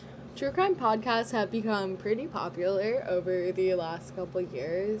True crime podcasts have become pretty popular over the last couple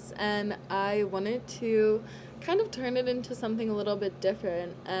years, and I wanted to kind of turn it into something a little bit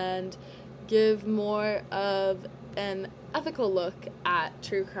different and give more of an ethical look at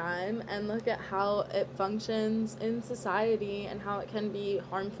true crime and look at how it functions in society and how it can be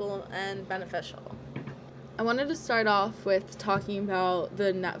harmful and beneficial. I wanted to start off with talking about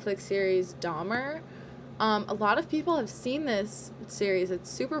the Netflix series Dahmer. A lot of people have seen this series.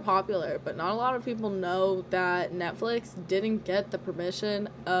 It's super popular, but not a lot of people know that Netflix didn't get the permission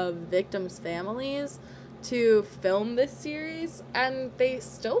of victims' families to film this series, and they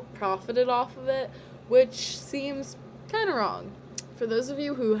still profited off of it, which seems kind of wrong. For those of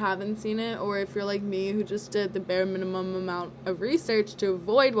you who haven't seen it, or if you're like me who just did the bare minimum amount of research to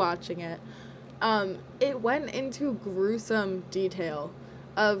avoid watching it, it went into gruesome detail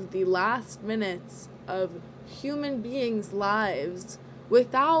of the last minutes of human beings' lives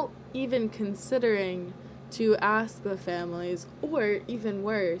without even considering to ask the families, or even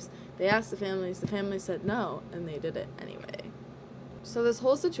worse, they asked the families said no, and they did it anyway. So this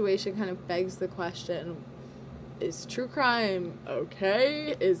whole situation kind of begs the question, is true crime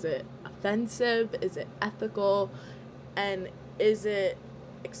okay? Is it offensive? Is it ethical? And is it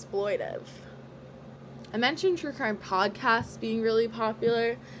exploitive? I mentioned true crime podcasts being really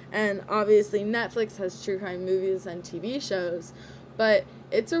popular, and obviously Netflix has true crime movies and TV shows, but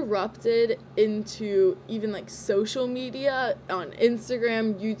it's erupted into even like social media on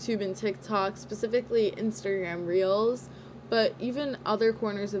Instagram, YouTube, and TikTok, specifically Instagram Reels, but even other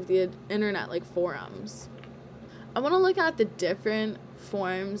corners of the internet like forums. I want to look at the different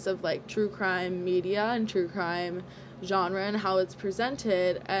forms of like true crime media and true crime genre and how it's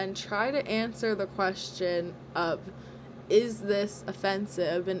presented, and try to answer the question of, is this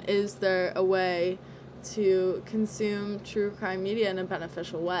offensive, and is there a way to consume true crime media in a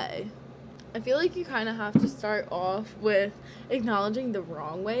beneficial way? I feel like you kind of have to start off with acknowledging the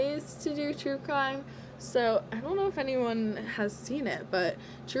wrong ways to do true crime. So I don't know if anyone has seen it, but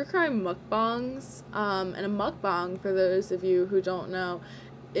true crime mukbangs, and a mukbang, for those of you who don't know,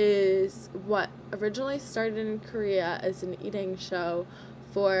 is what originally started in Korea as an eating show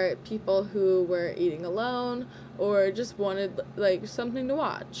for people who were eating alone or just wanted like something to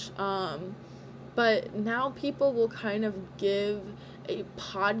watch. But now people will kind of give a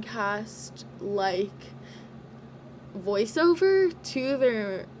podcast like voiceover to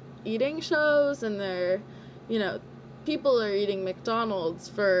their eating shows, and their, people are eating McDonald's.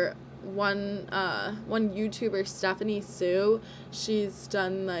 For one YouTuber, Stephanie Sue, she's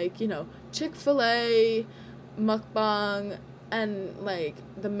done like, Chick-fil-A mukbang and like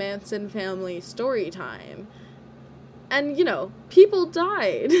the Manson family story time, and people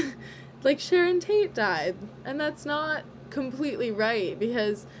died. Like Sharon Tate died, and that's not completely right,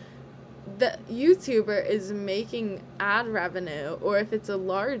 because the YouTuber is making ad revenue, or if it's a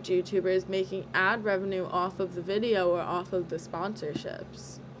large YouTuber, is making ad revenue off of the video or off of the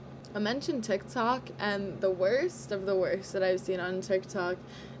sponsorships. I mentioned TikTok, and the worst of the worst that I've seen on TikTok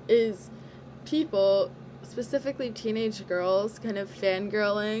is people, specifically teenage girls, kind of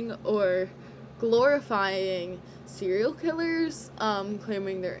fangirling or glorifying serial killers,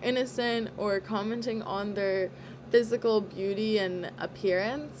 claiming they're innocent, or commenting on their physical beauty and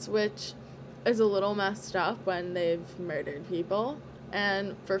appearance, which is a little messed up when they've murdered people.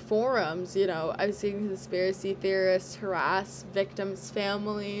 And for forums, I've seen conspiracy theorists harass victims'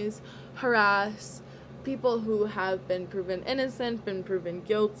 families, harass people who have been proven innocent, been proven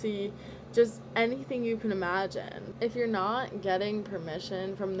guilty, just anything you can imagine. If you're not getting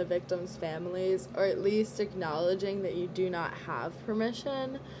permission from the victims' families, or at least acknowledging that you do not have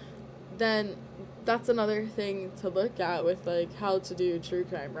permission, then that's another thing to look at with like how to do true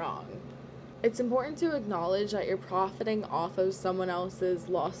crime wrong. It's important to acknowledge that you're profiting off of someone else's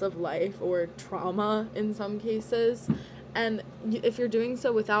loss of life or trauma in some cases, and if you're doing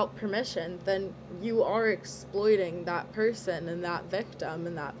so without permission, then you are exploiting that person and that victim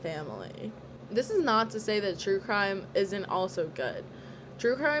and that family. This is not to say that true crime isn't also good.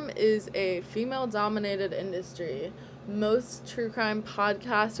 True crime is a female-dominated industry. Most true crime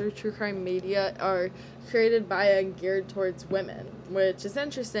podcasts or true crime media are created by and geared towards women, which is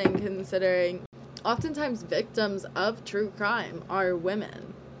interesting considering oftentimes victims of true crime are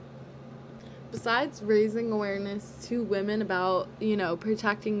women. Besides raising awareness to women about,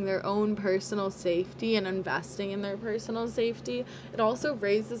 protecting their own personal safety and investing in their personal safety, it also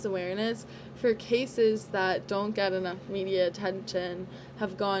raises awareness for cases that don't get enough media attention,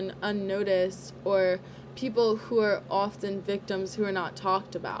 have gone unnoticed, or people who are often victims who are not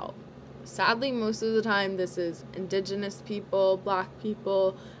talked about. Sadly, most of the time, this is Indigenous people, Black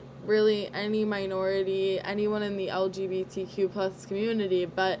people, really any minority, anyone in the LGBTQ plus community,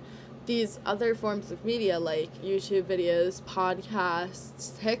 but these other forms of media like YouTube videos,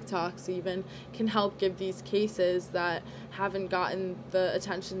 podcasts, TikToks even, can help give these cases that haven't gotten the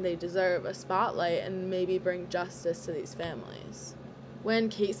attention they deserve a spotlight and maybe bring justice to these families. When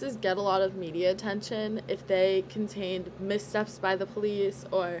cases get a lot of media attention, if they contained missteps by the police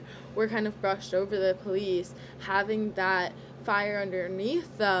or were kind of brushed over the police, having that fire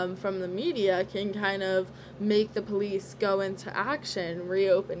underneath them from the media can kind of make the police go into action,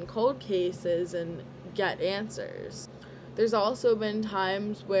 reopen cold cases, and get answers. There's also been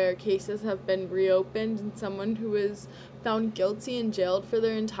times where cases have been reopened and someone who was found guilty and jailed for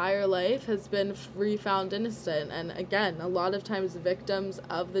their entire life has been found innocent. And again, a lot of times victims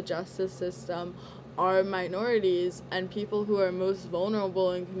of the justice system are minorities and people who are most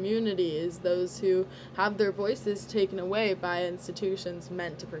vulnerable in communities, those who have their voices taken away by institutions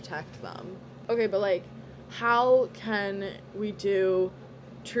meant to protect them. Okay, but how can we do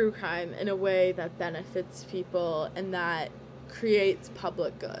true crime in a way that benefits people and that creates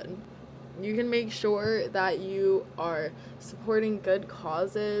public good? You can make sure that you are supporting good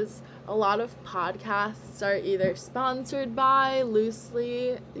causes. A lot of podcasts are either sponsored by,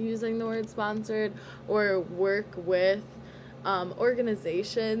 loosely using the word sponsored, or work with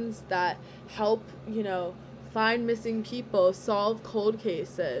organizations that help, find missing people, solve cold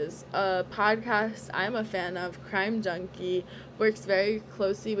cases. A podcast I'm a fan of, Crime Junkie, works very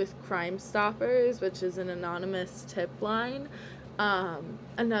closely with Crime Stoppers, which is an anonymous tip line.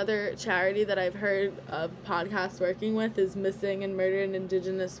 Another charity that I've heard of podcasts working with is Missing and Murdered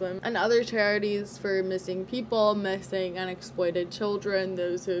Indigenous Women, and other charities for missing people, missing and exploited children,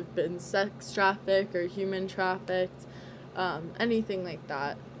 those who have been sex trafficked or human trafficked, anything like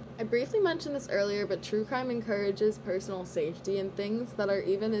that. I briefly mentioned this earlier, but true crime encourages personal safety and things that are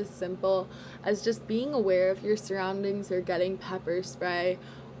even as simple as just being aware of your surroundings or getting pepper spray,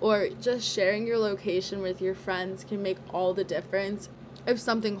 or just sharing your location with your friends can make all the difference if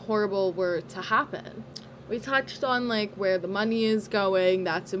something horrible were to happen. We touched on where the money is going,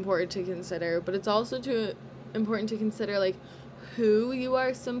 that's important to consider, but it's also important to consider who you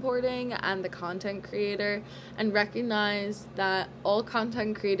are supporting and the content creator, and recognize that all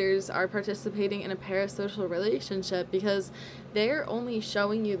content creators are participating in a parasocial relationship because they're only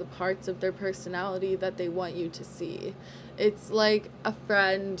showing you the parts of their personality that they want you to see. It's like a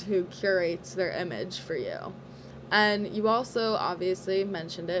friend who curates their image for you. And you also obviously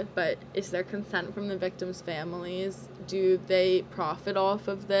mentioned it, but is there consent from the victims' families? Do they profit off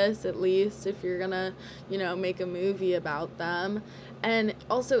of this, at least if you're gonna, make a movie about them? And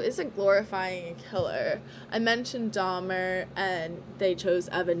also, is it glorifying a killer? I mentioned Dahmer, and they chose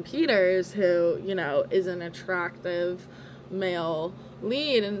Evan Peters, who, is an attractive male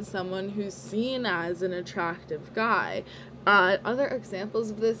lead and someone who's seen as an attractive guy. Other examples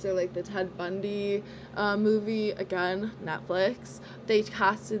of this are the Ted Bundy movie, again, Netflix. They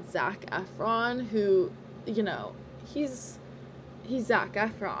casted Zac Efron, who, he's Zac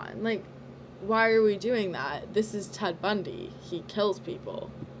Efron. Why are we doing that? This is Ted Bundy. He kills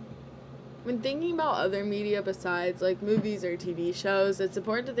people. When thinking about other media besides movies or TV shows, it's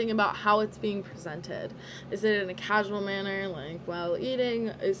important to think about how it's being presented. Is it in a casual manner, while eating?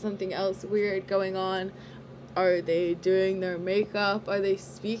 Is something else weird going on? Are they doing their makeup? Are they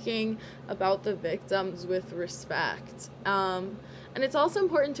speaking about the victims with respect? And it's also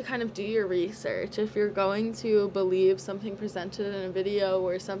important to kind of do your research. If you're going to believe something presented in a video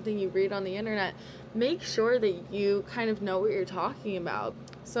or something you read on the internet, make sure that you kind of know what you're talking about.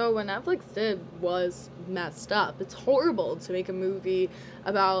 So what Netflix did was messed up. It's horrible to make a movie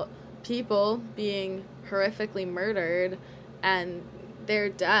about people being horrifically murdered and their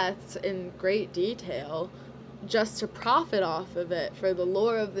deaths in great detail just to profit off of it for the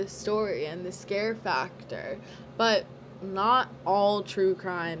lore of the story and the scare factor. But not all true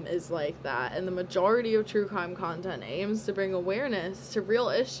crime is like that, and the majority of true crime content aims to bring awareness to real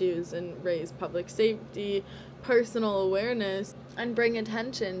issues and raise public safety, personal awareness, and bring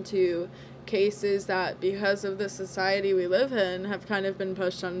attention to cases that, because of the society we live in, have kind of been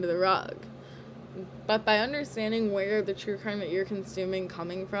pushed under the rug. But by understanding where the true crime that you're consuming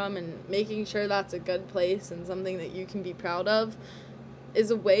coming from and making sure that's a good place and something that you can be proud of is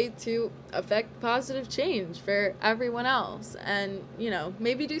a way to affect positive change for everyone else and,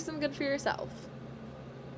 maybe do some good for yourself.